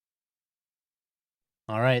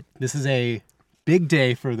All right, this is a big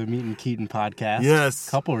day for the Meet and Keaton podcast. Yes.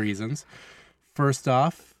 Couple reasons. First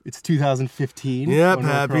off, it's 2015. Yep, when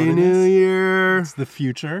we're Happy recording New this. Year. It's the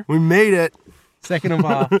future. We made it. Second of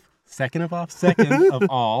all,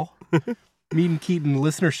 Meet and Keaton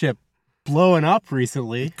listenership blowing up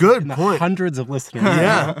recently. Good in the point. Hundreds of listeners.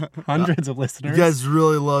 Yeah. Hundreds of listeners. You guys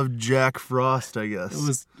really love Jack Frost, I guess. It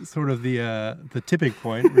was sort of the tipping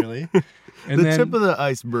point, really. And the then tip of the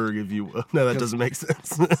iceberg, if you will. No, that doesn't make sense.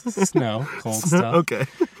 snow, cold stuff. Okay.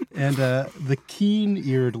 And the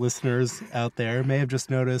keen-eared listeners out there may have just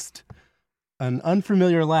noticed an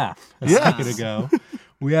unfamiliar laugh a second ago.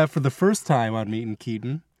 We have, for the first time on Meet and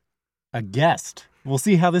Keaton, a guest. We'll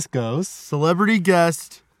see how this goes. Celebrity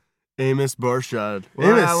guest, Amos Barshad. What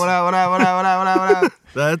up?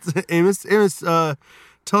 That's Amos. Amos,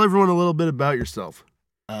 tell everyone a little bit about yourself.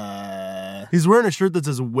 He's wearing a shirt that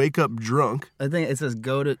says "Wake Up Drunk." I think it says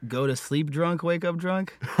go to sleep drunk, wake up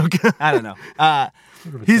drunk. Okay. I don't know.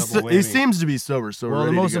 Sort of a He double whammy. seems to be sober, so we're Well, the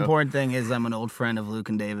ready to most go. important thing is I'm an old friend of Luke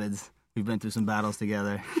and David's. We've been through some battles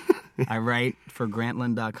together. I write for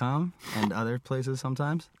Grantland.com and other places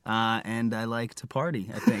sometimes. And I like to party,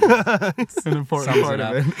 I think. It's an important Sums part it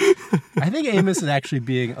of it. I think Amos is actually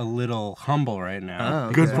being a little humble right now. Oh,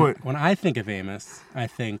 okay. Good point. When I think of Amos, I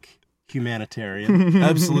think humanitarian,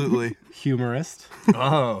 Absolutely. humorist,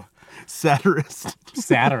 Oh. Satirist.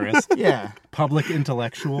 satirist, Yeah. public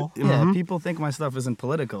intellectual. Yeah, people think my stuff isn't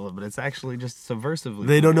political, but it's actually just subversively.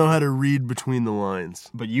 They don't know how to read between the lines.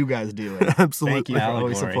 But you guys do it. Absolutely. Thank you for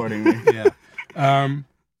always Allegory. supporting me. Yeah.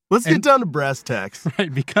 Let's get down to brass tacks.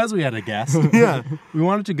 Right, because we had a guest, Yeah. we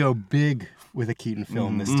wanted to go big with a Keaton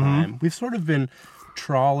film this time. We've sort of been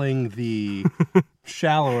trawling the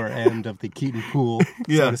shallower end of the Keaton pool, so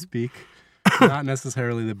Yeah. to speak. Not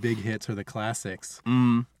necessarily the big hits or the classics.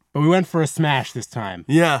 But we went for a smash this time.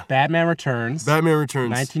 Yeah. Batman Returns, Batman Returns.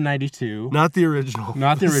 1992. Not the original.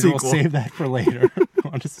 Not the original. sequel. Save that for later. I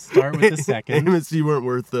want to start with the second. Amos, you weren't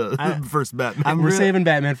worth the first Batman. We're saving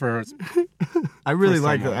Batman for I really For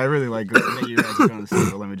like someone. that. I really like that you guys are going to see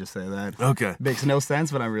it. Let me just say that. Okay. Makes no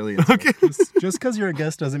sense, but I'm really into it. just because you're a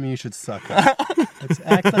guest doesn't mean you should suck up. Let's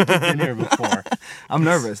act like you've been here before. I'm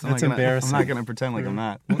nervous. That's I'm embarrassing. not going to pretend like I'm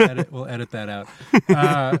not. We'll edit that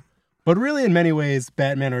out. But really, in many ways,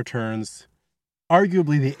 Batman Returns,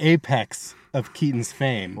 arguably the apex of Keaton's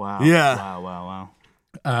fame. Wow. Yeah. Wow.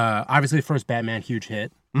 Obviously, the first Batman, huge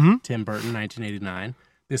hit. Tim Burton, 1989.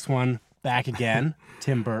 This one, back again,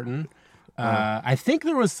 Tim Burton. I think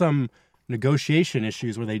there was some negotiation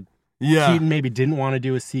issues where Yeah. Keaton maybe didn't want to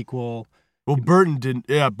do a sequel. Well, Burton didn't.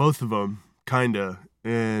 Yeah, both of them, kinda.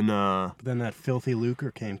 And But then that filthy lucre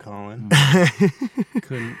came calling.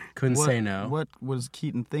 couldn't say no. What was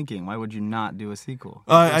Keaton thinking? Why would you not do a sequel?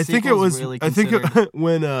 I think it sequel's was. really I think considered-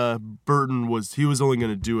 when Burton was, he was only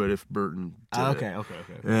going to do it if Burton did Okay.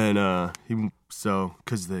 it. And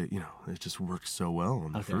because it just worked so well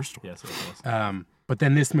on the first one. Yes. But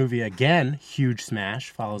then this movie again, huge smash,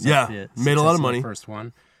 follows Yeah, up the made a lot success of money. the first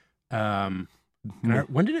one.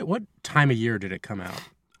 What time of year did it come out?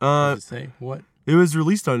 Uh, Does it say what? it was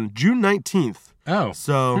released on June 19th. Oh,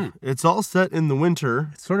 So it's all set in the winter.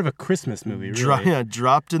 it's sort of a Christmas movie, really.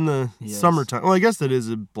 Dropped in the Yes. summertime. Well, I guess that is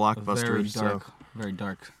a A blockbuster. very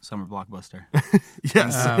dark summer blockbuster.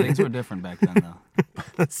 Yes, Things were different back then, though.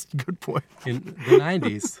 that's a good point. In the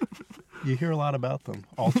 90s, you hear a lot about them.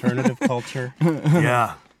 Alternative culture,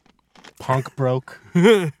 Yeah. punk broke,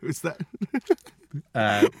 Is that?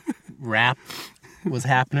 rap was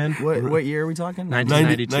happening. What year are we talking?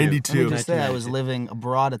 1992. 92. Let me just say, I was 1992. living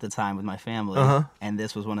abroad at the time with my family, Uh-huh. and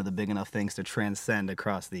this was one of the big enough things to transcend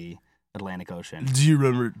across the Atlantic Ocean. Do you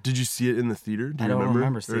remember? Did you see it in the theater? Do I you don't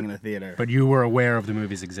remember Or- seeing it in the theater. But you were aware of the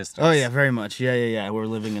movie's existence. Oh yeah, very much. Yeah. We're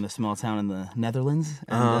living in a small town in the Netherlands,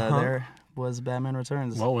 and there was Batman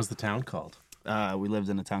Returns. What was the town called? We lived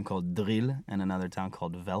in a town called Driel and another town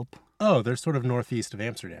called Velp. Oh, they're sort of northeast of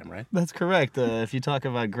Amsterdam, right? That's correct. If you talk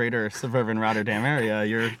about greater suburban Rotterdam area,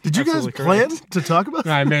 you're Did you guys absolutely plan correct. to talk about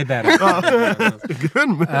No, I made that up.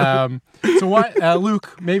 Good. So why,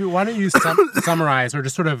 Luke? Maybe why don't you summarize or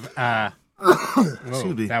just sort of?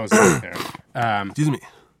 Excuse me. That was right there. Excuse me.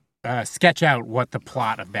 Sketch out what the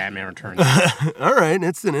plot of Batman Returns is. All right,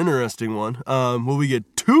 it's an interesting one. Well, we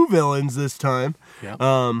get two villains this time. Yep.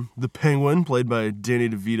 The Penguin, played by Danny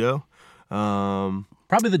DeVito.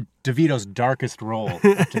 Probably the DeVito's darkest role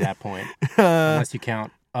up to that point, unless you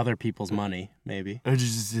count other people's money, maybe. Have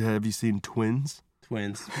you seen Twins?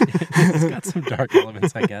 twins. It's got some dark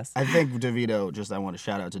elements, I guess. I think DeVito, I want to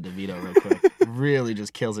shout out to DeVito real quick, really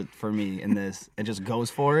just kills it for me in this. It just goes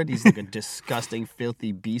for it. He's like a disgusting,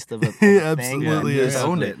 filthy beast of a He thing. absolutely And is. just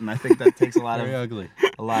owned it, and I think that takes a lot Very of ugly.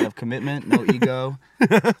 commitment, no ego.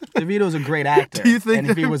 DeVito's a great actor. Do you think and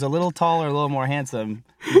if he was a little taller, a little more handsome,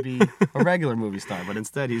 he'd be a regular movie star. But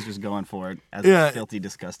instead, he's just going for it as a filthy,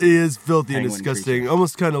 disgusting. He is filthy and penguin disgusting. creature.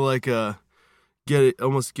 Almost kind of like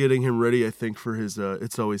almost getting him ready, I think, for his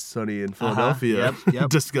It's Always Sunny in Philadelphia. Yep.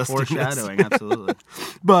 Disgusting. Foreshadowing, absolutely.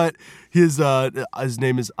 But his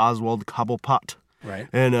name is Oswald Cobblepot. Right.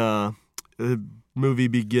 And the movie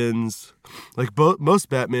begins like most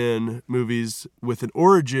Batman movies with an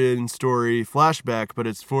origin story flashback, but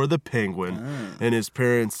it's for the Penguin. And his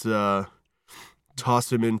parents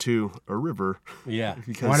toss him into a river. Yeah.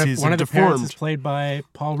 Because he's one of the deformed. parents is played by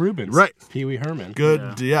Paul Rubens. Right. Pee Wee Herman.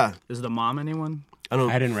 Good, yeah. Is the mom anyone? I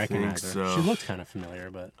didn't recognize her. think so. She looked kind of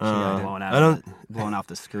familiar, but She got blown out. I don't- blown off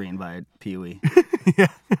the screen by Pee Wee. Yeah.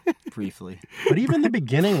 Briefly. but even the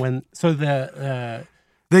beginning the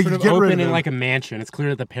They sort of get rid open of in him. like a mansion. It's clear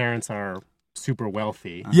that the parents are super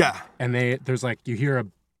wealthy. Yeah. And there's like you hear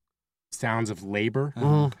sounds of labor,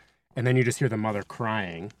 and then you just hear the mother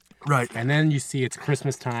crying, Right. and then you see it's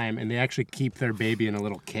Christmas time, and they actually keep their baby in a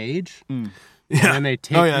little cage, Yeah. and then they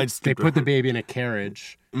take I just they keep put it. the baby in a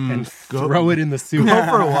carriage and Go- throw it in the sewer. Go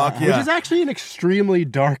for a walk, Which yeah. is actually an extremely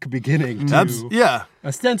dark beginning to Yeah.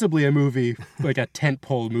 ostensibly a movie, like a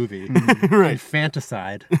tentpole movie, Right.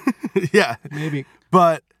 infanticide. Yeah. Maybe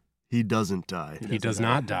But he doesn't die. he does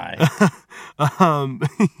not die.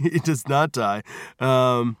 He does not die.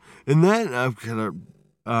 And then I'm gonna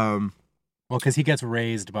Well, because he gets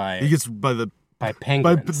raised by he gets by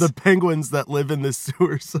penguins. the penguins that live in the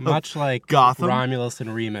sewers. of Much like Gotham. Romulus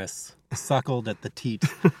and Remus suckled at the teat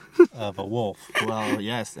of a wolf. Well,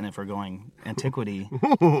 yes, and if we're going antiquity,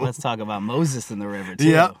 let's talk about Moses in the river, too.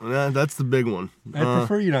 Yeah, that's the big one. I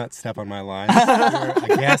prefer you not step on my line.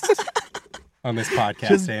 You're a guest on this podcast,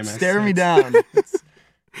 Just Amos. stare me down.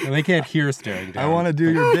 And they can't hear staring down. I want to do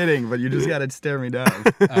your bidding, but you just got to stare me down.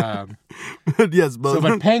 Yes, but,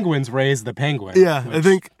 But penguins raise the penguin. yeah, I which-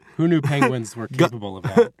 think. Who knew penguins were capable of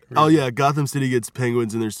that? Oh yeah, Gotham City gets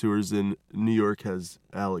penguins in their sewers, and New York has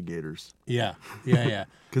alligators. Yeah.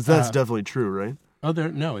 Because that's definitely true, right? Oh,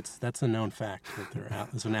 that's a known fact that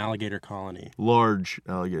there's an alligator colony. Large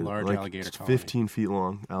alligators. Large like alligator colony. 15 feet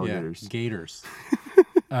long alligators. Yeah, gators.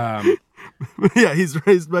 Yeah, he's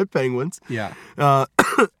raised by penguins. Yeah.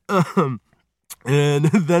 And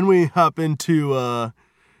then we hop into,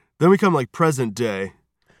 then we come like present day.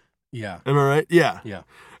 Yeah. Am I right? Yeah. Yeah.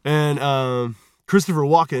 And Christopher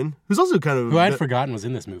Walken, who's also kind of... Who I'd forgotten was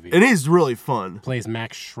in this movie. And he's really fun. Plays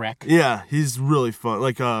Max Schreck. Yeah, he's really fun.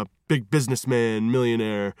 Like a big businessman,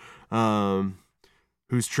 millionaire,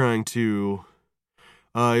 who's trying to...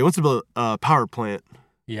 he wants to build a power plant.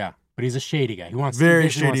 Yeah. But he's a shady guy. He wants Very he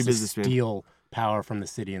shady wants to businessman. steal power from the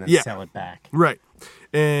city and then Yeah. sell it back. Right.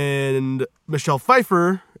 And Michelle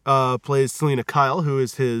Pfeiffer plays Selena Kyle, who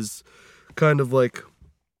is his kind of like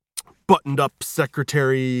buttoned up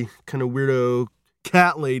secretary, kind of weirdo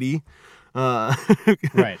cat lady.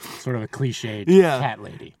 Right. Sort of a cliched Yeah. cat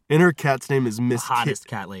lady. And her cat's name is Miss Hottest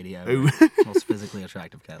cat lady ever. Most physically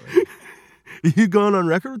attractive cat lady. Kit. You going on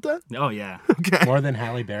record with that? Oh, yeah. Okay. More than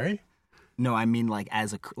Halle Berry? No, I mean like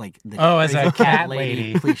as a the As a crazy cat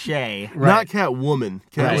lady. cliche. Not cat woman.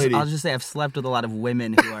 Cat Right. lady. I'll just say I've slept with a lot of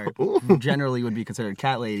women who are generally would be considered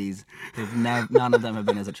cat ladies. None of them have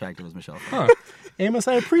been as attractive as Michelle Pfeiffer. Huh. Amos,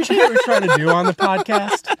 I appreciate what you're trying to do on the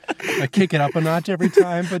podcast. I kick it up a notch every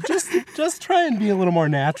time, but just try and be a little more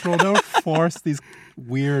natural. Don't force these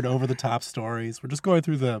weird, over-the-top stories. We're just going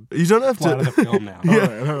through the You don't have plot of the to. film now.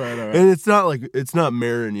 Yeah. All right. And it's not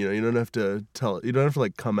Marin, you know. You don't have to tell it. You don't have to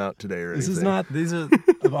like come out today or This anything. is not These are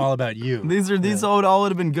all about you. these all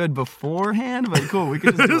would have been good beforehand, but cool. We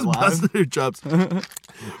could just do it Just live. busted your chops.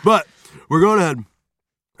 But we're going ahead.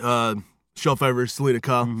 Michelle Pfeiffer, Selena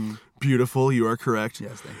Kyle, beautiful. You are correct.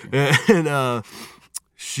 Yes, thank you. And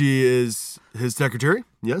she is his secretary.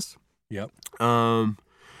 Yes. Yep.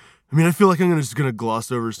 I mean, I feel like I'm just gonna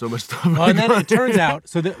gloss over so much stuff. Well, and then it turns out,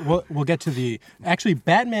 so that we'll get to actually,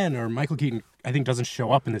 Batman or Michael Keaton, I think, doesn't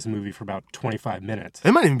show up in this movie for about 25 minutes.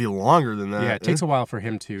 It might even be longer than that. Yeah, it takes a while for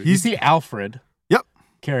him to. You He's- see Alfred Yep.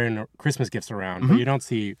 carrying Christmas gifts around, but you don't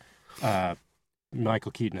see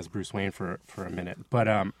Michael Keaton as Bruce Wayne for a minute. But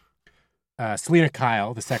Selena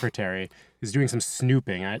Kyle, the secretary, is doing some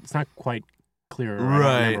snooping. It's not quite clear. I don't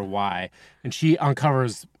remember why. And she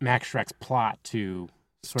uncovers Max Schreck's plot to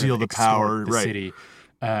sort Steal of the extort power, the right. city.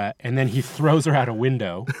 And then he throws her out a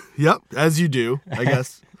window. Yep, as you do, I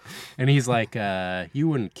guess. And he's like, you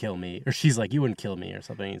wouldn't kill me. Or she's like, you wouldn't kill me or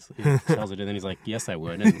something. He tells her, and then he's like, yes, I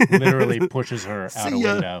would. And literally pushes her out a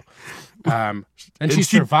window. And she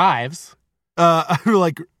survives. I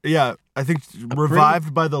think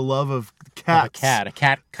revived by the love of cats. A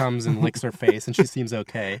cat comes and licks her face, and she seems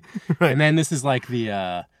okay. Right. And then this is like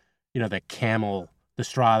the camel, the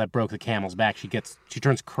straw that broke the camel's back. She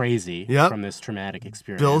turns crazy from this traumatic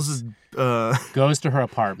experience. Goes to her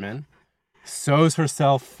apartment, sews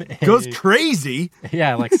herself. Goes crazy.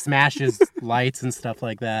 Yeah, like smashes lights and stuff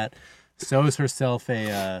like that. Sews herself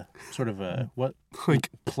a sort of a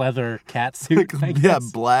pleather cat suit.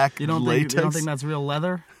 Black. You don't latex. think that's real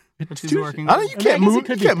leather? She's working. I think you can't move. It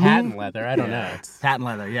could be patent leather. I don't know. It's patent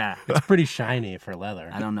leather. Yeah, it's pretty shiny for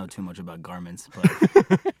leather. I don't know too much about garments, but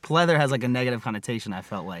pleather has like a negative connotation. I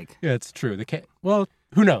felt like. Yeah, it's true. The cat. Well,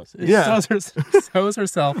 who knows? Sews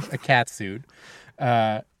herself a cat suit,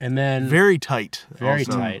 and then very tight, very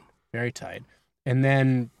tight, and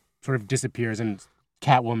then sort of disappears, and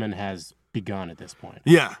Catwoman has begun at this point.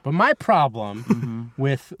 Yeah. But my problem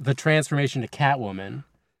with the transformation to Catwoman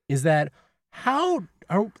is that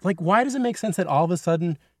why does it make sense that all of a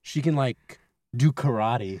sudden she can do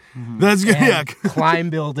karate? That's good. Yeah. Climb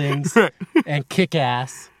buildings and kick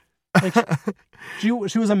ass. She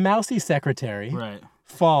was a mousy secretary. Right.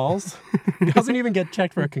 Falls. Doesn't even get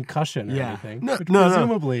checked for a concussion or anything. Which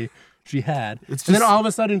presumably she had. And then all of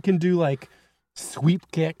a sudden can do sweep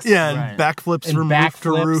kicks. Yeah, and backflips from roof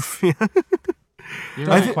to roof. It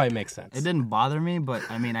doesn't quite make sense. It didn't bother me, but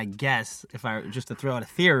I mean, I guess if I just to throw out a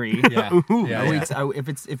theory,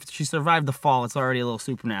 if she survived the fall, it's already a little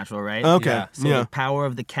supernatural, right? Okay. Yeah. So the power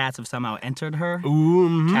of the cats have somehow entered her.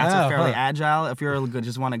 Ooh, cats are fairly agile. If you're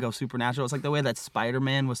just want to go supernatural, it's like the way that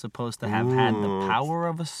Spider-Man was supposed to have had the power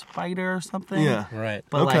of a spider or something. Yeah, right.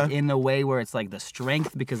 But in a way where it's the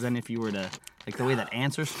strength, because then if you were to the way that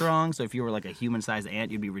ants are strong, so if you were a human-sized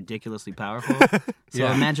ant, you'd be ridiculously powerful. So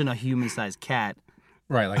imagine a human-sized cat.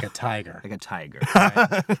 Right, like a tiger. Like a tiger.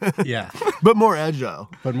 Right? Yeah. But more agile.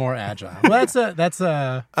 Well, that's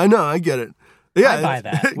a... I know, I get it. Yeah, I buy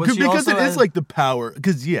that. Because it is the power.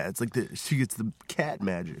 Because, it's she gets the cat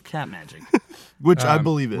magic. Cat magic. Which I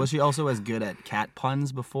believe in. Was she also as good at cat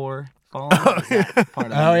puns before falling? Part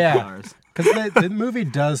of powers? Because the movie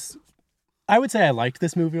does... I would say I liked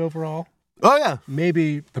this movie overall. Oh, yeah.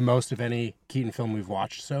 Maybe the most of any Keaton film we've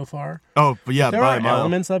watched so far. Oh, but yeah, there are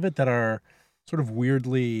elements of it that are sort of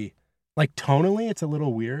weirdly, tonally, it's a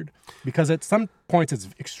little weird. Because at some points it's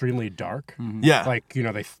extremely dark. Mm-hmm. Yeah.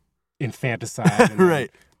 They infanticide. And right.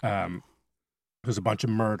 There's a bunch of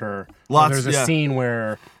murder. There's a scene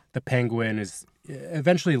where the Penguin is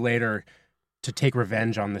eventually later to take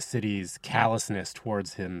revenge on the city's callousness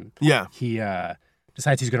towards him. Yeah. He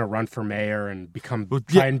decides he's going to run for mayor and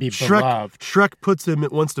try and be beloved.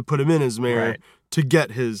 Shrek wants to put him in as mayor to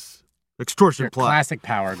get his extortion plot. Classic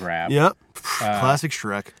power grab. Yep. Classic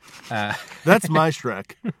Shrek. That's my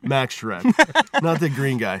Shrek. Max Shrek. Not the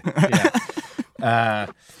green guy. Yeah.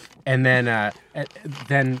 And then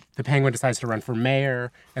the Penguin decides to run for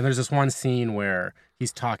mayor. And there's this one scene where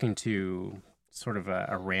he's talking to sort of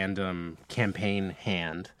a random campaign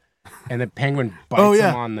hand. And the Penguin bites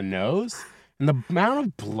him on the nose. And the amount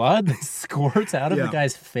of blood that squirts out of the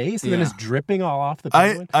guy's face and then is dripping all off the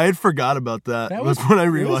Penguin. I had forgot about that. That was when I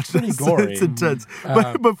rewatched it. Pretty gory. It's intense.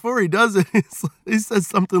 But before he does it, he says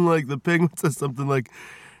something the Penguin says something like,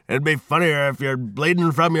 it'd be funnier if you're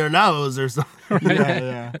bleeding from your nose or something.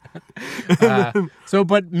 Yeah.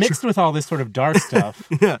 But mixed with all this sort of dark stuff,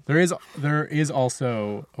 there is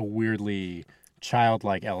also a weirdly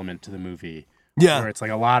childlike element to the movie. Yeah. Where it's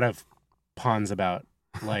a lot of puns about,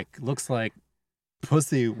 looks like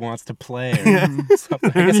pussy wants to play or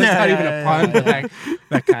something. I guess that's not even a pun, but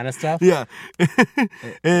that kind of stuff. Yeah.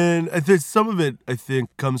 And I think some of it,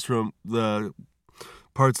 comes from the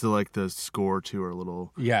parts of the score too are a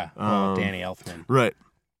little... Yeah, Danny Elfman. Right.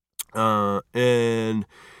 And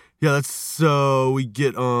that's so we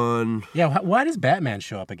get on... Yeah, why does Batman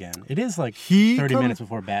show up again? It is 30 minutes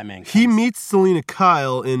before Batman comes. He meets Selena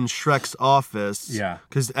Kyle in Shrek's office. Yeah.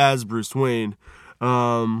 Because as Bruce Wayne...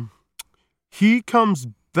 he comes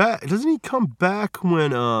back. Doesn't he come back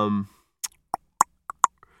when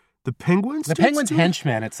the Penguins? The Penguin's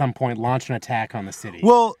henchmen at some point launch an attack on the city.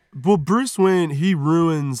 Well, Bruce Wayne, he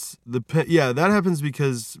ruins the that happens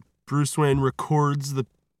because Bruce Wayne records the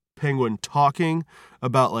Penguin talking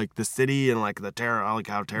about the city and the terror,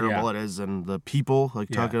 how terrible it is, and the people,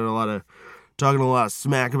 talking a lot of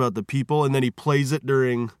smack about the people, and then he plays it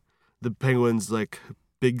during the Penguin's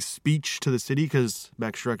big speech to the city because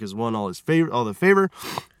Max Shrek has won all the favor,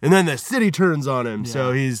 and then the city turns on him.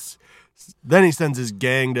 So he's then he sends his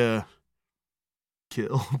gang to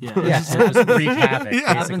kill. Yeah, just wreak havoc. It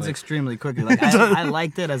happens basically. extremely quickly. Like I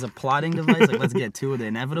liked it as a plotting device. Like let's get to the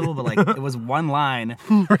inevitable, but like it was one line.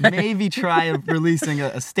 Maybe try releasing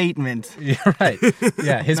a statement. Yeah, right.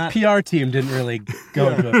 Yeah, his PR team didn't really go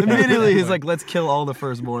into effect. Immediately, he's like, "Let's kill all the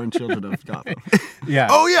firstborn children of Gotham." yeah.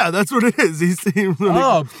 Oh yeah, that's what it is. He's like,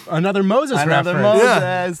 Oh, another Moses Another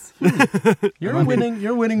reference. Moses. You're winning.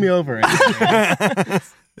 You're winning me over.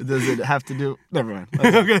 Does it have to do? Never mind.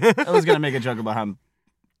 Okay. I was gonna make a joke about how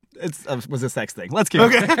it was a sex thing. Let's keep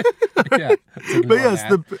okay. yeah. But yes,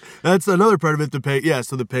 that's another part of it.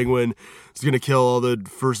 So the Penguin is going to kill all the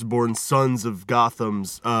firstborn sons of Gotham.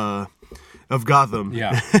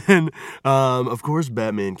 Yeah. And of course,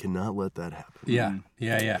 Batman cannot let that happen. Yeah.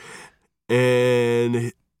 Yeah.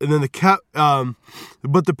 And then the cat,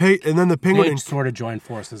 but the Penguin They and sort of join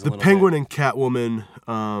forces. the Penguin and Catwoman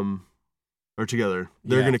are together.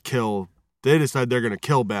 They're Yeah. going to kill. They decide they're going to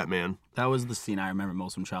kill Batman. That was the scene I remember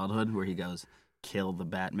most from childhood, where he goes, "Kill the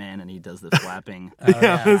Batman," and he does the flapping.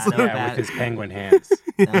 with his penguin hands.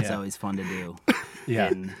 That's always fun to do. Yeah.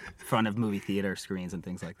 In front of movie theater screens and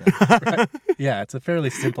things like that. Yeah, it's a fairly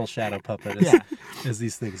simple shadow puppet as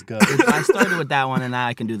these things go. I started with that one, and now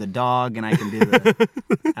I can do the dog, and I can do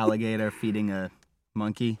the alligator feeding a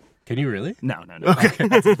monkey. Can you really? No. Okay.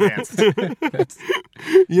 That's advanced.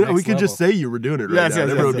 We Next could just level. say you were doing it right Yes, now.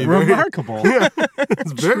 yes, Everyone would yes. be very- Remarkable.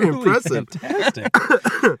 It's very Truly impressive.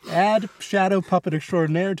 Fantastic. Add shadow puppet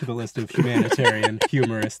extraordinaire to the list of humanitarian,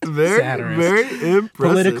 humorist, Very, satirist, very impressive.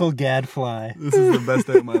 political gadfly. This is the best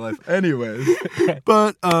day of my life. Anyways.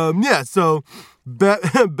 But so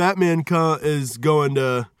Batman is going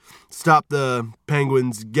to stop the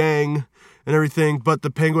Penguin's gang and everything, but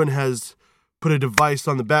the Penguin has put a device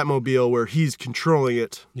on the Batmobile where he's controlling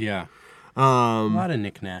it. Yeah. A lot of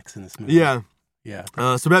knickknacks in this movie. Yeah. Yeah.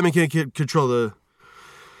 So Batman can't control the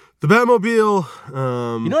Batmobile.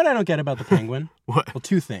 You know what I don't get about the Penguin? What? Well,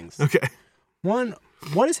 two things. Okay. One,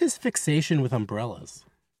 what is his fixation with umbrellas?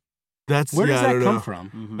 That's Where does I that don't come know.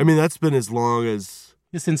 from? I mean, that's been as long as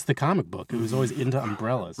Since the comic book, it was always into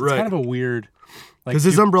umbrellas. It's Right. kind of a weird. Like, because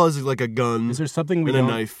his umbrella is like a gun is there something we and a don't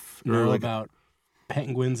knife or know like about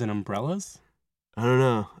penguins and umbrellas? I don't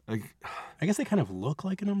know. I guess they kind of look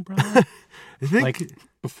like an umbrella. I think Like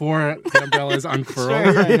before the umbrella is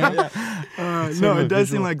unfurled. You know? No, of it a does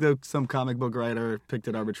seem visual- like some comic book writer picked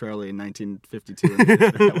it arbitrarily in 1952 and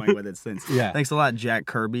they've been going with it since. Yeah. Thanks a lot, Jack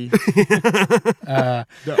Kirby. Uh,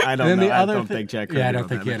 I don't then know. the I other don't thi- think Jack Kirby. Yeah, I don't wrote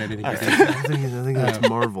think he that. had anything to do with I think that's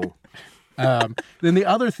Marvel. Then the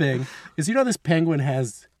other thing is, this penguin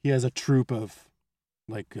has a troop of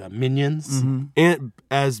like minions. Mm-hmm. And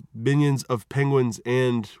as minions of penguins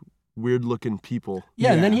and weird looking people.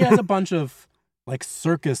 Yeah, and then he has a bunch of like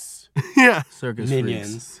circus Yeah. Circus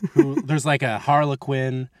minions. Who there's like a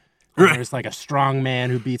Harlequin. And Right. There's like a strong man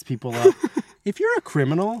who beats people up. If you're a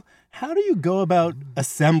criminal, how do you go about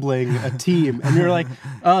assembling a team? And you're like,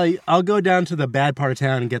 I'll go down to the bad part of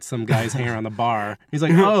town and get some guys hanging around the bar. He's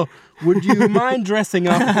like, oh, would you mind dressing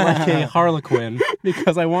up like a Harlequin?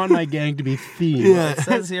 Because I want my gang to be themed. Yeah. It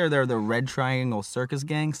says here they're the Red Triangle Circus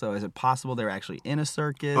Gang, so is it possible they're actually in a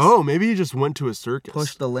circus? Oh, maybe he just went to a circus.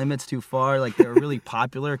 Pushed the limits too far. Like they were really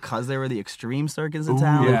popular because they were the extreme circus in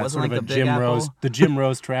town. Yeah, it wasn't sort like of the a Big Jim Apple. Rose. The Jim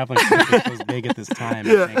Rose traveling circus was big at this time.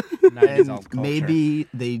 I think. 90s And alt culture. maybe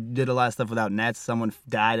they did a lot of stuff without nets. Someone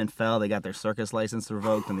died and fell. They got their circus license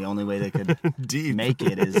revoked, and the only way they could Deep. make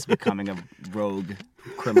it is becoming a rogue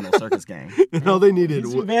criminal circus gang. And all they needed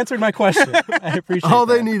You've answered my question. I appreciate all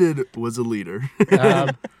that. they needed was a leader.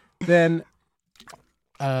 Then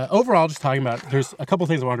overall, just talking about, there's a couple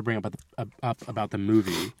things I wanted to bring up about the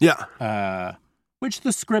movie, Yeah. which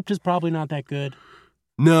the script is probably not that good.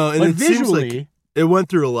 No, and But it seems visually, like it went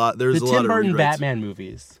through a lot. There's the a lot Tim of Burton rewrites. Batman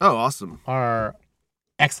movies Oh, awesome. are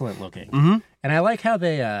excellent looking. Mm-hmm. And I like how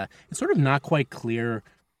they, it's sort of not quite clear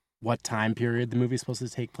what time period the movie's supposed to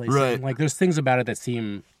take place Right. in. Like, there's things about it that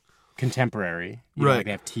seem contemporary. You know, Right. like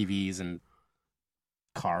they have TVs and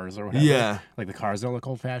cars or whatever. Yeah. Like the cars don't look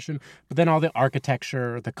old fashioned. But then all the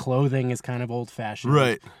architecture, the clothing is kind of old fashioned.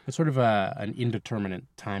 Right. It's sort of an indeterminate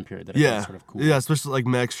time period that I think Yeah. is sort of cool. Yeah, especially like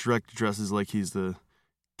Max Schreck dresses like he's the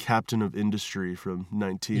captain of industry from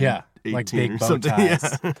 1918 Yeah, like big or bow something.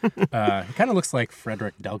 ties. Yeah. It kind of looks like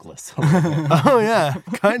Frederick Douglass. a little bit. Oh yeah,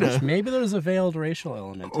 kind Which of. maybe there's a veiled racial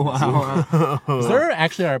element. To this. Wow. There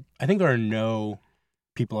actually are. I think there are no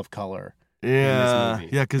people of color Yeah, in this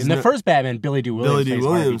movie. yeah, because in the first Batman, Billy D. Williams Billy D. plays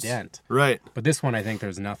Harvey Williams, Dent, right? but this one I think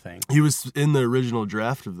there's nothing. He was in the original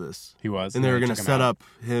draft of this, He was, and they were going took to him set out. up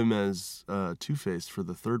him as Two-Face for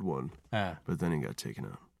the third one, Ah. but then he got taken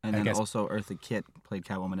out. And I then guess. also Eartha Kitt played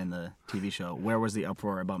Catwoman in the TV show. Where was the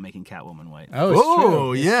uproar about making Catwoman white? Oh, it's Oh,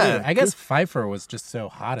 true. It's yeah. true. I guess Pfeiffer was just so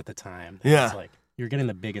hot at the time. Yeah. It's like, you're getting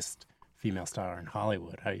the biggest female star in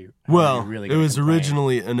Hollywood. How are you Well, really it gonna was complain?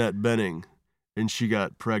 originally Annette Bening, and she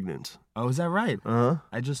got pregnant. Oh, is that right? Uh-huh.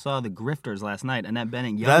 I just saw The Grifters last night. Annette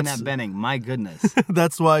Bening, young That's- Annette Bening. My goodness.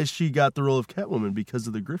 That's why she got the role of Catwoman, because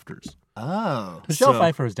of the Grifters. Oh. Michelle So-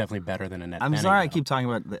 Pfeiffer is definitely better than Annette I'm Bening, sorry I though. keep talking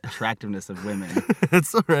about the attractiveness of women.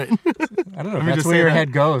 That's all right. I don't know Let if me that's just where say your that.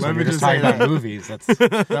 head goes Let when me you're just just say talking about that. movies. That's,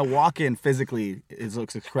 That walk-in physically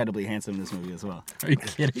looks incredibly handsome in this movie as well. are you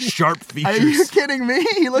kidding? Sharp Are you features. kidding me?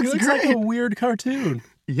 He He looks looks great. like a weird cartoon.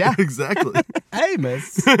 Yeah. Exactly.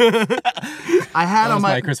 Amos. I had That on was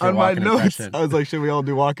my my Christopher on my Walken notes. impression. I was like, should we all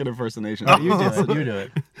do walk-in impersonation? You do it. You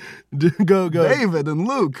do it. Go. David and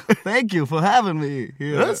Luke, thank you for having me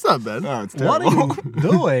here. That's not bad. Oh, it's What terrible. are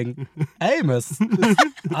you doing, Amos?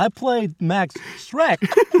 I played Max Shrek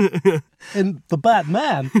in The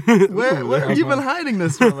Batman. Where have you been hiding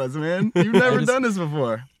this from us, man? You've never just- done this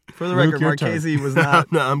before. For the Luke, record, your turn. Marchese was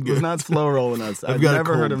not No, I'm good. was not slow rolling us. I've got a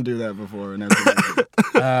never heard cold. him do that before. And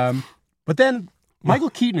that's But then Michael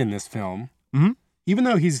Keaton in this film, even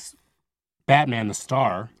though he's Batman the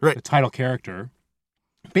star, Right. the title character,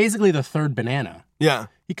 basically the third banana, Yeah.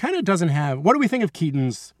 he kind of doesn't have... What do we think of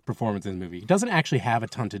Keaton's performance in the movie? He doesn't actually have a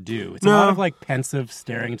ton to do. It's a No. lot of like pensive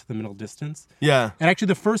staring into the middle distance. Yeah. And actually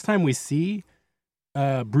the first time we see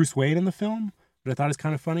Bruce Wayne in the film, what I thought is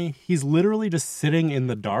kind of funny, he's literally just sitting in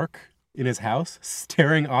the dark in his house,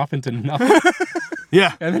 staring off into nothing.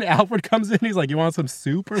 Yeah. And then Alfred comes in, he's like, you want some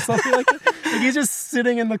soup or something like that? Like he's just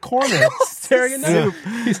sitting in the corner, staring at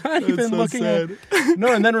nothing. He's not even so looking sad. at...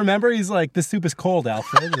 No, and then remember, he's like, this soup is cold,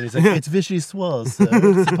 Alfred. And he's like, it's vichyssoise, so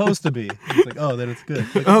it's supposed to be. He's like, oh, then it's good.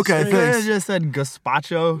 Like, Okay, straight- thanks. I just said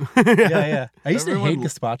gazpacho. Yeah. I used to hate Everyone-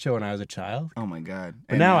 gazpacho when I was a child. Oh my god!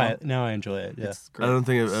 But now I enjoy it, yeah. It's great. I don't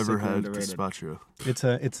think I've It's ever sickly had underrated. gazpacho. It's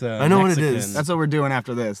a I know what it Mexican- is. That's what we're doing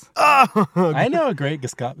after this. I know a great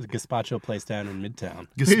gazpacho place down in Midtown.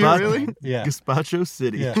 Really? Yeah. Gazpacho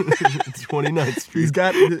City. Yeah. 29th Street. He's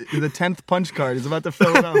got the 10th punch card. He's about to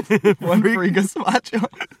fill it up. One free gazpacho.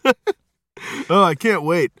 Oh, I can't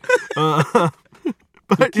wait.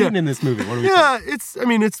 But Keaton yeah, in this movie, what do we think? yeah,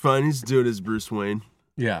 it's fun. He's doing his Bruce Wayne,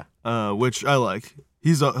 Yeah. which I like.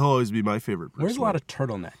 He'll always be my favorite. Bruce There's a Wayne. lot of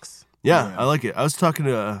turtlenecks. Yeah, I like it. I was talking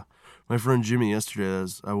to my friend Jimmy yesterday.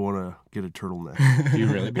 I want to get a turtleneck. Do you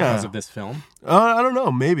really? Because Yeah. of this film? I don't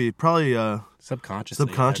know. Maybe. Probably Subconsciously.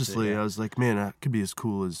 subconsciously. I'd say, I was like, man, I could be as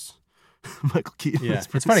cool as Michael Keaton. yeah. as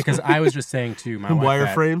It's funny because I was just saying to my wife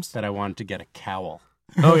Wireframes? that I wanted to get a cowl.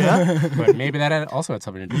 Oh yeah. But maybe that also had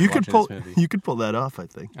something to do You with could watching pull. this movie. You could pull that off. I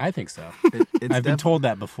think. I think so. It's I've been told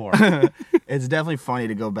that before. It's definitely funny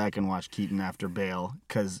to go back and watch Keaton after Bale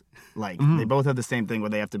because, like, they both have the same thing where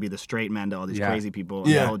they have to be the straight man to all these Yeah. crazy people.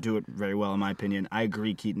 And Yeah. they all do it very well, in my opinion. I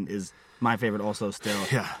agree. Keaton is my favorite, also still.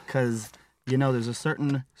 Yeah. Because there's a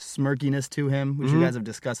certain smirkiness to him, which you guys have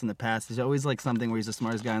discussed in the past. There's always like something where he's the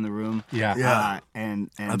smartest guy in the room. Yeah. Yeah. And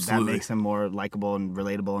that Absolutely. makes him more likable and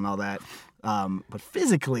relatable and all that. But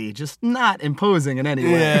physically, just not imposing in any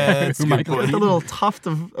way. Yeah, that's a good Michael point. With a little tuft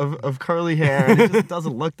of curly hair, and it just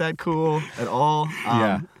doesn't look that cool at all.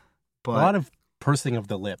 Yeah. But A lot of pursing of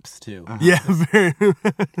the lips, too. Yeah, very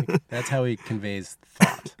That's how he conveys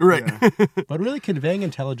thought. right. But really, conveying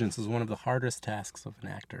intelligence is one of the hardest tasks of an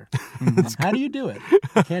actor. And how do you do it?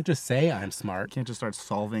 You can't just say, I'm smart, can't just start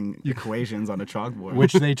solving equations on a chalkboard.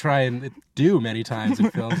 which they try and do many times in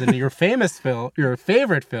films. And your famous film, your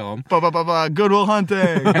favorite film, Good Will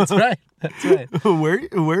Hunting. that's right. That's right.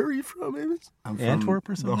 Where are you from, Amos? I'm from Antwerp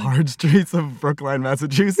or the something? hard streets of Brookline,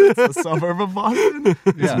 Massachusetts, a suburb of Boston.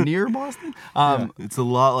 Yeah. It's near Boston. It's a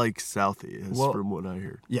lot like Southie, is Well- from what I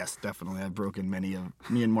heard. Yes, definitely. I've broken many of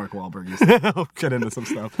me and Mark Wahlberg used to get into some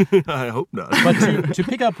stuff. I hope not. But to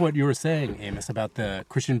pick up what you were saying, Amos, about the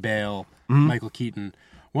Christian Bale, Michael Keaton,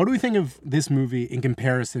 what do we think of this movie in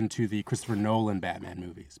comparison to the Christopher Nolan Batman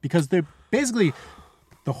movies? Because they're basically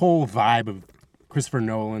the whole vibe of Christopher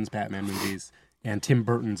Nolan's Batman movies and Tim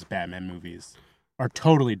Burton's Batman movies are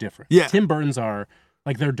totally different. Yeah. Tim Burton's are,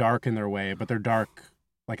 like, they're dark in their way, but they're dark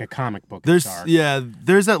like a comic book is dark.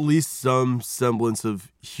 There's at least some semblance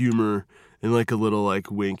of humor and like a little like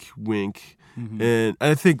wink, and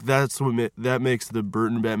I think that's what that makes the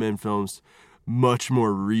Burton Batman films much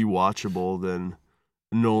more rewatchable than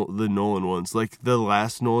the Nolan ones. Like the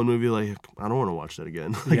last Nolan movie, like I don't want to watch that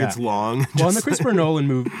again. Like Yeah. it's long. Well, and the Just- Christopher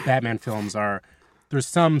Nolan Batman films there's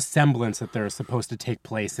some semblance that they're supposed to take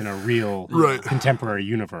place in a real Right. contemporary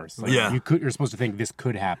universe. Like, Yeah. you're supposed to think this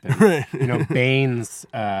could happen. Right. Bane's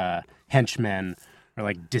henchmen or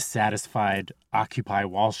like dissatisfied Occupy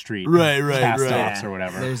Wall Street Right, cast-offs or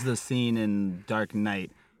whatever. There's the scene in Dark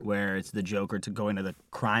Knight where it's the Joker going to the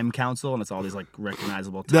crime council, and it's all these like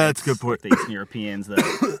recognizable types, That's a good point. like the Eastern Europeans,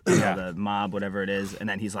 the mob, whatever it is, and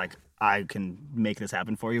then he's like, I can make this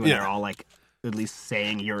happen for you, and they're all like at least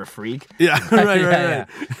saying you're a freak. Yeah, right.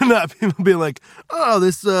 Not people being like, oh,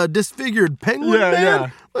 this disfigured penguin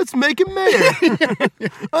man, let's make him mayor.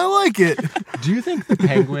 I like it. Do you think the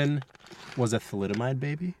penguin was a thalidomide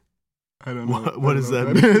baby? I don't know. What does that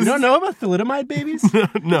mean? You don't know about thalidomide babies?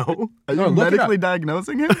 No. Are No, you look it medically up.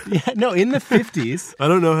 diagnosing him? Yeah, no, in the 50s, I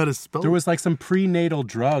don't know how to spell there it. was like some prenatal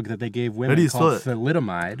drug that they gave How women do you called spell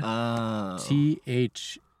thalidomide. Oh.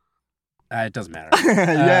 T-H... it doesn't matter.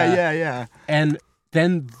 yeah. And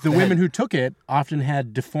then the women who took it often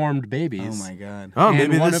had deformed babies. Oh my god. Oh, And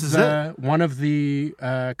maybe one this of is the, it. One of the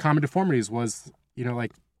common deformities was,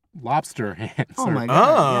 like lobster hands. Oh or my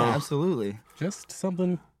god. Oh. Yeah, absolutely. Just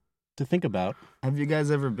something to think about. Have you guys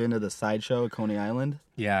ever been to the sideshow at Coney Island?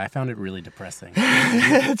 Yeah, I found it really depressing.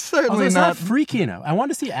 It's certainly It's not freaky enough. I want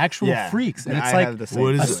to see actual Yeah. freaks. And it's I like have the same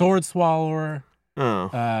What is a it? feeling. sword swallower,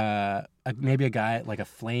 Oh. maybe a guy like a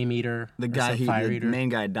flame eater. The or guy, some fire the eater. main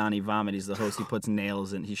guy, Donnie Vomit, he's the host. He puts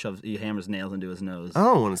nails in, he hammers nails into his nose. I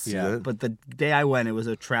don't want to see Yeah. that. But the day I went, it was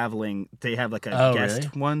a traveling. They have like a Oh, guest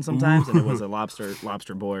really? one sometimes, and it was a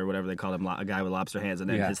lobster boy or whatever they call him, a guy with lobster hands. And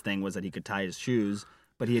then Yeah. his thing was that he could tie his shoes,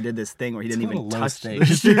 but he did this thing where he didn't It's a even little low touch stake. the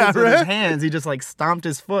shoes Yeah, with right? his hands. He just like stomped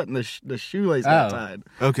his foot, and the shoelace got Oh. tied.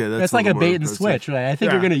 Okay, That's like a little more bait and impressive. switch, right? I think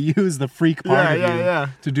Yeah. you're going to use the freak part Yeah, of you yeah.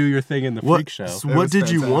 to do your thing in the What, freak show. so It what was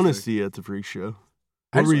did you want to fantastic. see at the freak show?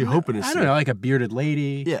 I What just- were you hoping to see? I don't know, like a bearded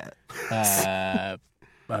lady, Yeah,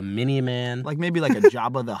 a mini man. like maybe like a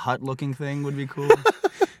Jabba the Hutt looking thing would be cool.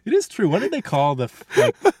 It is true. What did they call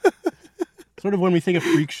sort of when we think of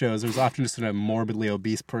freak shows, there's often just a morbidly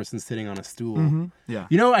obese person sitting on a stool. Yeah.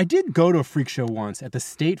 I did go to a freak show once at the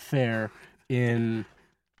State Fair in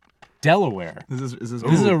Delaware. Is this This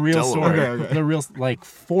is a real Delaware. story. Okay. This is a real, like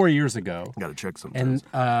 4 years ago. Gotta check sometimes.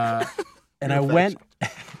 And I went,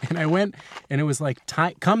 and it was like,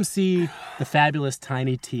 come see the fabulous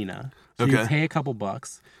Tiny Tina. So you Okay. pay a couple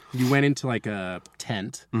bucks. You went into like a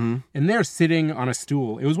tent, and they're sitting on a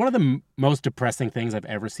stool. It was one of the most depressing things I've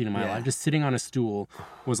ever seen in my life. Just sitting on a stool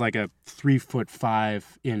was like a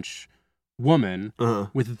 3'5" woman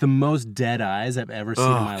with the most dead eyes I've ever seen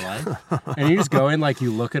in my life. And you just go in, like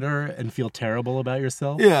you look at her and feel terrible about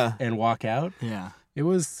yourself, Yeah. and walk out. Yeah. It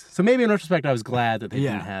was so maybe in retrospect I was glad that they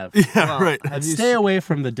Yeah. didn't have. Yeah, right. Have you Stay away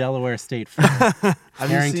from the Delaware State Fair, Have you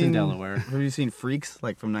Harrington, seen- Delaware. Have you seen Freaks,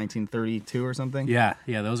 like from 1932 or something? Yeah,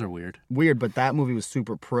 those are weird. Weird, but that movie was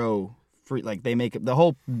super pro free. Like they make it. The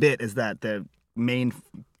whole bit is that the main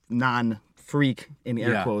non-freak in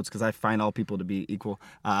air Yeah. quotes, because I find all people to be equal.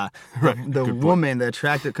 The woman, the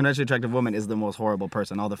conventionally attractive woman, is the most horrible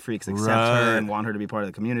person. All the freaks accept her Right. and want her to be part of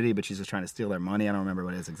the community, but she's just trying to steal their money. I don't remember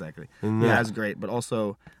what it is exactly. Yeah, that's great. But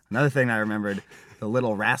also another thing I remembered, the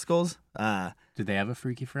Little Rascals. Did they have a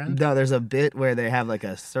freaky friend? No, there's a bit where they have like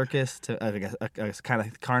a circus to like a kind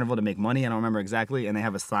of carnival to make money. I don't remember exactly, and they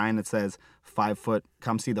have a sign that says 5 foot.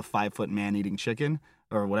 Come see the 5 foot man eating chicken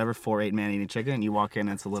or whatever, 4'8" man eating chicken. And you walk in,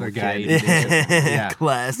 and it's a little It's a guy kid. eating chicken. Yeah.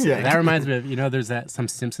 Classic. Yeah. That reminds me of there's some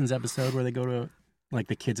Simpsons episode where they go to like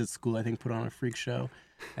the kids at school I think put on a freak show,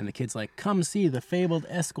 and the kid's like, come see the fabled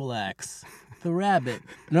Esquilax, the rabbit,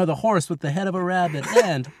 no, the horse with the head of a rabbit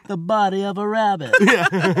and the body of a rabbit. Yeah,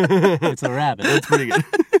 it's a rabbit. That's pretty good.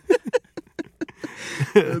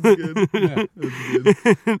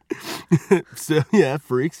 So yeah,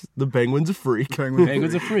 freaks. The penguin's a freak.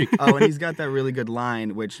 Penguin's a freak. Oh, and he's got that really good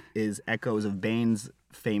line, which is echoes of Bane's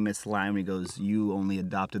famous line when he goes, "You only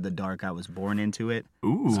adopted the dark. I was born into it."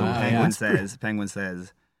 Ooh. So yeah. Penguin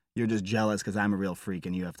says, "You're just jealous because I'm a real freak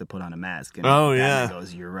and you have to put on a mask." And Oh, Batman yeah.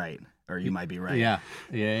 goes, "You're right, or you might be right." Yeah.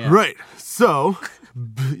 Right. So,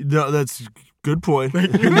 no, that's good point.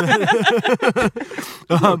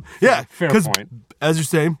 Yeah. Fair 'cause point. As you're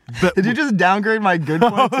saying, Did you just downgrade my good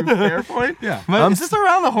point to fair point? Yeah. Is this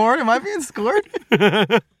around the horn? Am I being scored?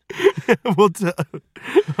 we'll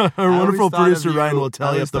our wonderful producer Ryan will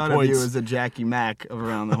tally up the Of you points. as a Jackie Mack of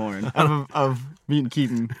Around the Horn of Meet and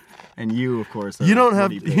Keaton, and you, of course. You don't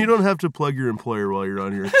have Woody Page. you don't have to plug your employer while you're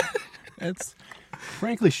on here. It's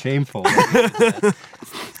frankly shameful.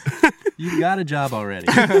 You've got a job already.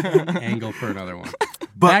 Angle for another one.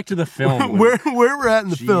 Back to the film. where we're at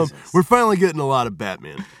in the film, Jesus. we're finally getting a lot of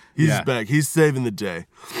Batman. He's Yeah. back. He's saving the day.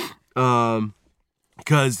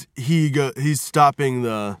 Because he's stopping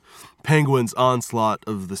the Penguin's onslaught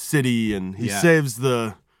of the city, and he Yeah. saves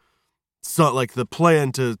the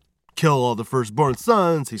plan to kill all the firstborn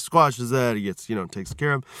sons. He squashes that. He gets, takes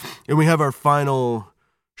care of. And we have our final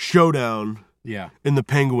showdown in the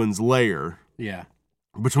Penguin's lair. Yeah.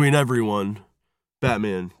 Between everyone.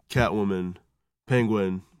 Batman, Catwoman,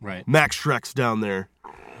 Penguin. Right. Max Shreck's down there.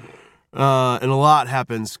 And a lot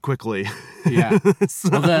happens quickly. Yeah.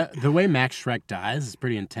 Well, the way Max Shreck dies is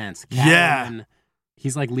pretty intense. Catwoman,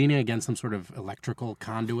 he's like leaning against some sort of electrical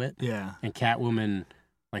conduit. Yeah. And Catwoman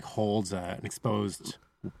like holds an exposed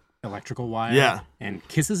electrical wire and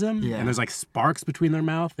kisses him. Yeah. And there's like sparks between their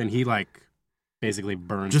mouth and he like basically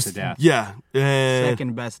burns to death. Yeah.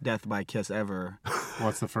 Second best death by kiss ever.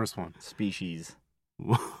 What's the first one? Species.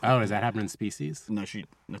 Oh, does that happen in Species? No,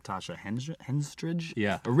 Natasha Henstridge.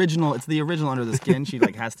 Yeah. Original. It's the original Under the Skin. She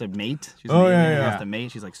like has to mate. She's has to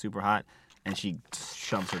mate. She's like super hot, and she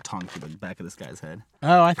shoves her tongue through the back of this guy's head.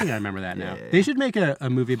 Oh, I think I remember that now. Yeah. They should make a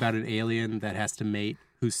movie about an alien that has to mate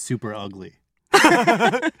who's super ugly.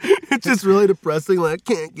 It's just really depressing. Like,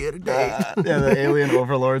 can't get a date. The alien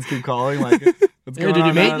overlords keep calling. Like, Hey, did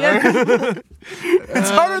you mate yet? It's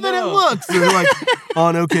harder than it looks. They're like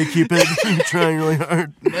on OkCupid, trying really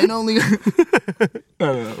hard. Men only. I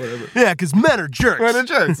don't know, whatever. Yeah, because men are jerks. Men are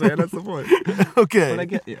jerks, man. That's the point. Okay. But I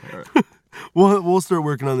get, all right. We'll start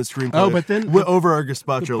working on the screenplay. Oh, but then over our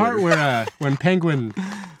gazpacho the part later. where when Penguin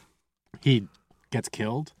he gets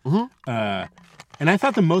killed, and I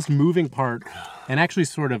thought the most moving part, and actually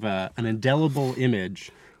sort of an indelible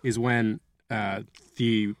image, is when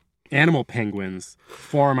the animal penguins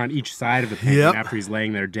form on each side of the penguin after he's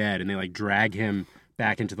laying there dead, and they like drag him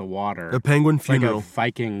back into the water. A penguin It's funeral. like a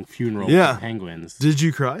Viking funeral Yeah. for penguins. Did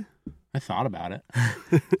you cry? I thought about it.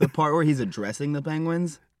 The part where he's addressing the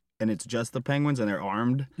penguins, and it's just the penguins, and they're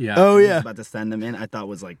armed. Yeah. Oh, He's yeah. about to send them in. I thought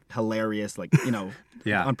was like hilarious. Like,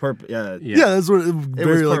 Yeah. on purpose. Yeah, that's what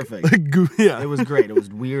very was like, perfect. yeah. It was great. It was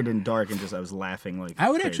weird and dark, and just I was laughing like. I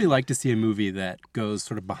would crazy. actually like to see a movie that goes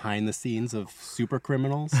sort of behind the scenes of super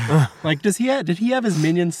criminals. Like, did he have his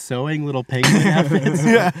minions sewing little penguin outfits?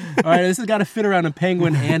 Yeah. All right, this has got to fit around a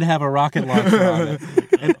penguin and have a rocket launcher on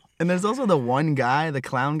it. And there's also the one guy, the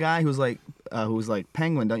clown guy, who's like,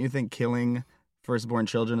 Penguin, don't you think killing firstborn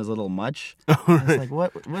children is a little much? I was like,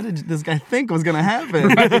 what did this guy think was gonna happen?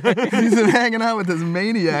 He's been hanging out with this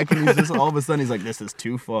maniac, and he's just all of a sudden he's like, this is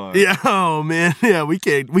too far. Yeah, oh man, yeah, we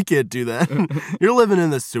can't do that. You're living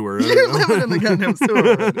in the sewer. You're living in the goddamn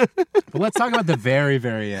sewer. But let's talk about the very,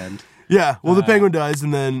 very end. Yeah, well, the penguin dies,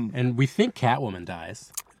 And we think Catwoman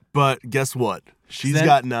dies. but guess what? She's Then-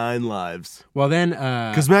 got 9 lives. Well, then...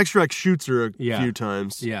 Because Max Shreck shoots her a Yeah. few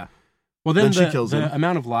times. Yeah. Well, then Then she kills him. the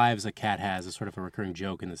amount of lives a cat has is sort of a recurring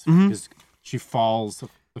joke in this Mm-hmm. because she falls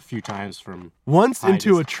a few times from... Once Hide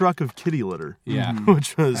into is- a truck of kitty litter. Yeah.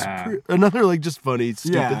 Which was another, like, just funny,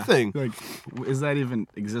 stupid thing. Like, does that even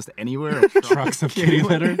exist anywhere? Trucks of kitty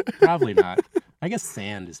litter? Probably not. I guess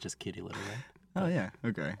sand is just kitty litter, right? Oh yeah.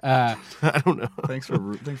 Okay. I don't know. Thanks for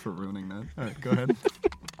ruining that. All right, go ahead.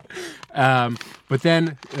 But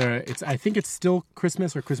then I think it's still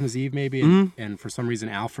Christmas or Christmas Eve maybe, and for some reason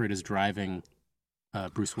Alfred is driving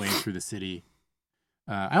Bruce Wayne through the city.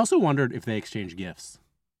 I also wondered if they exchange gifts.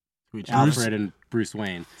 Alfred and Bruce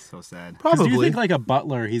Wayne. So sad. 'Cause do you Probably. think like a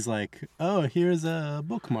butler, he's like, oh, here's a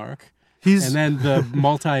bookmark. He's And then the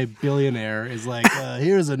multi-billionaire is like,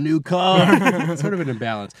 here's a new car. It's sort of an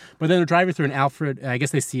imbalance. But then they're driving through and Alfred, I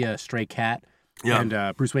guess they see a stray cat. Yeah.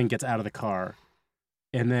 And Bruce Wayne gets out of the car.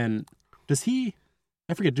 And then does he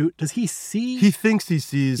see? he thinks he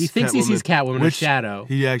sees. He thinks he sees Catwoman in a which shadow.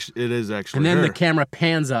 It is actually. And then her. the camera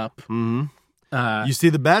pans up. You see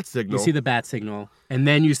the bat signal. You see the bat signal. And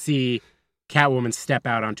then you see Catwoman step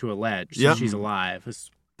out onto a ledge. So Yep. she's alive.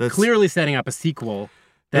 It's That's clearly setting up a sequel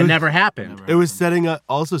that never happened. It was setting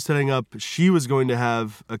up. She was going to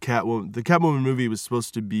have a Catwoman. The Catwoman movie was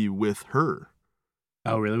supposed to be with her.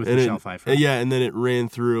 Oh, really? With And Michelle Pfeiffer? Yeah, and then it ran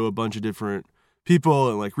through a bunch of different people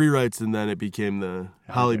and like rewrites, and then it became the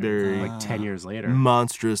Halle Berry Like 10 years later.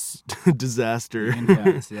 monstrous disaster.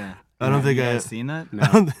 Yes, yeah. I don't think you I guys seen that. No,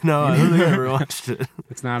 I don't think I ever watched it.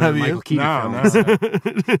 it's not Have a you? Michael Keaton No, film. no. so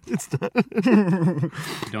It's not,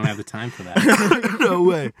 you don't have the time for that. no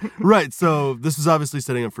way. Right, so this was obviously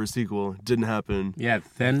setting up for a sequel. It didn't happen. Yeah,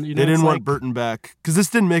 then, you know, They didn't it's want like, Burton back because this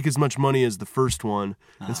didn't make as much money as the first one,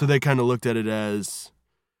 and so they kind of looked at it as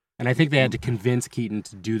And I think they had to convince Keaton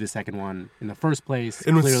to do the second one in the first place.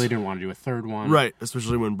 And Clearly was- didn't want to do a third one. right,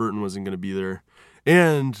 especially when Burton wasn't going to be there.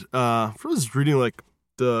 And I was reading like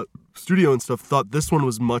the studio and stuff thought this one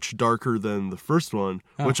was much darker than the first one,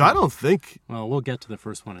 Oh, which I don't think. Well, we'll get to the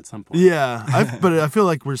first one at some point. Yeah, but I feel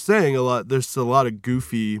like we're saying a lot. There's a lot of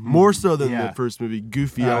goofy, more so than Yeah. the first movie,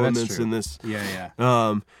 goofy That's elements true. in this. Yeah,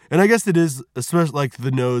 yeah. And I guess it is, especially like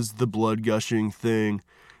the nose, the blood gushing thing,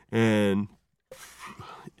 and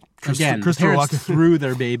Again, Christopher parents Walken. threw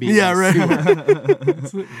their baby. in Yeah, the right. sewer.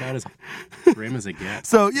 It's about as grim as it gets.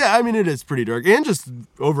 So yeah, I mean it is pretty dark, and just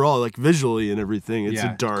overall, like visually and everything, it's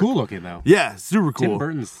Yeah. a dark. Cool looking though. Yeah, super Tim cool.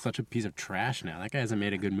 Burton's such a piece of trash now. That guy hasn't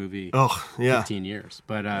made a good movie Oh yeah, 15 years.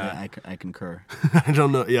 But I concur. I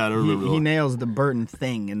don't know. Yeah, I don't remember. He the- nails the Burton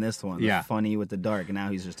thing in this one. Yeah. The funny with the dark, and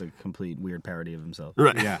now he's just a complete weird parody of himself.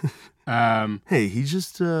 Right. yeah. Hey, he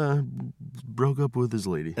just broke up with his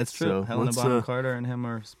lady. That's true. So Helena let's, Bonham Carter and him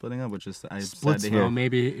are splitting up, which is I'm sad Splits to now. hear. Well,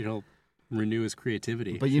 maybe it'll renew his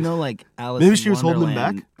creativity. But you know, like Alice. Maybe in she was holding him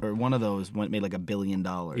Wonderland, back? or one of those made like $1 billion.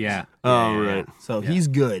 yeah. Oh, Yeah, yeah, right. So Yeah. he's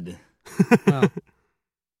good. yeah. Well,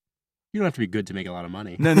 you don't have to be good to make a lot of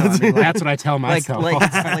money. No, I mean, like, That's what I tell myself.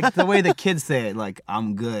 like the way the kids say it, like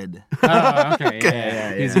I'm good. Oh, okay.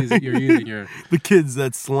 Yeah, yeah. You're using your The kids,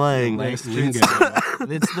 that slang. lingo.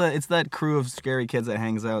 It's that crew of scary kids that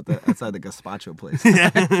hangs out outside the gazpacho place. Yeah,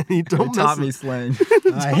 you They don't taught mess me slang.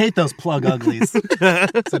 I hate those plug uglies.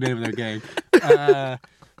 That's the name of their gang.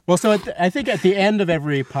 Well, so I think at the end of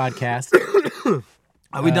every podcast,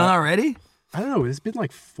 Are we done already? I don't know, it's been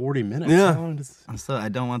like 40 minutes. Yeah. How long does- I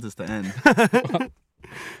don't want this to end.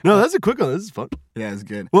 No, that's a quick one. This is fun. Yeah, it's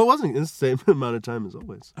good. Well, it wasn't. It's the same amount of time as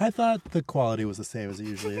always. I thought the quality was the same as it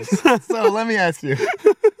usually is. So let me ask you: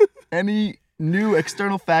 any new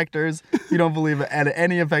external factors you don't believe had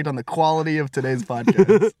any effect on the quality of today's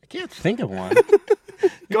podcast? I can't think of one.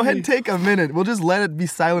 Go ahead and take a minute. We'll just let it be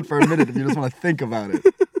silent for a minute if you just want to think about it.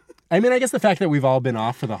 I mean, I guess the fact that we've all been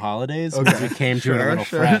off for the holidays means we came to it a little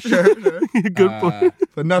fresh. Sure. Good point.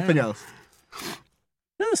 But nothing else.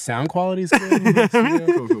 No, the sound quality is good.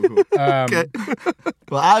 Cool. Okay.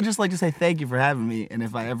 Well, I'd just like to say thank you for having me, and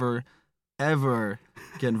if I ever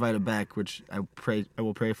get invited back, which I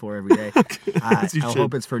will pray for every day, I you hope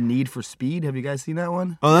should. it's for Need for Speed. Have you guys seen that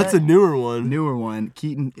one? Oh, that's a newer one. newer one.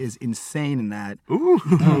 Keaton is insane in that, Ooh.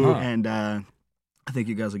 and I think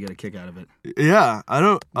you guys will get a kick out of it. Yeah, I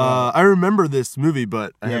don't. I remember this movie,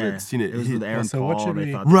 but I Yeah, haven't seen it. It was with Aaron so Paul. what should They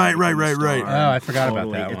we- thought that Right, would become right, a right. star. Oh, I forgot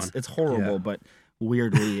about that one. It's horrible, Yeah. but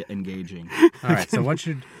weirdly engaging. All right, so what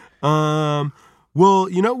should Well,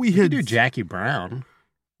 you know, we you had. do? Jackie Brown.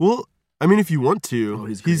 Well, I mean, if you want to, Oh,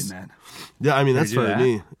 he's great in that. Yeah, I mean, Can that's you do fine with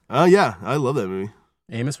me. Yeah, I love that movie.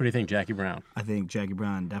 Amos, what do you think, Jackie Brown? I think Jackie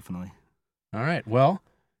Brown definitely. All right, well,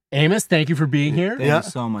 Amos, thank you for being here. Thank Yeah. you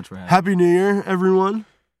so much for having me. Happy New Year, everyone.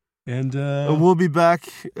 And We'll be back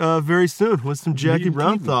very soon with some Jackie Meeting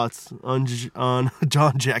Brown Keaton. thoughts on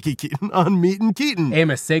John Jackie Keaton on Meeting Keaton.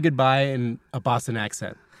 Amos, say goodbye in a Boston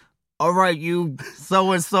accent. All right, you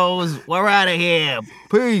so-and-sos, we're out of here.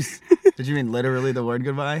 Peace. Did you mean literally the word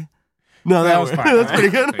goodbye? No, that That was was fine. That's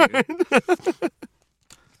pretty good.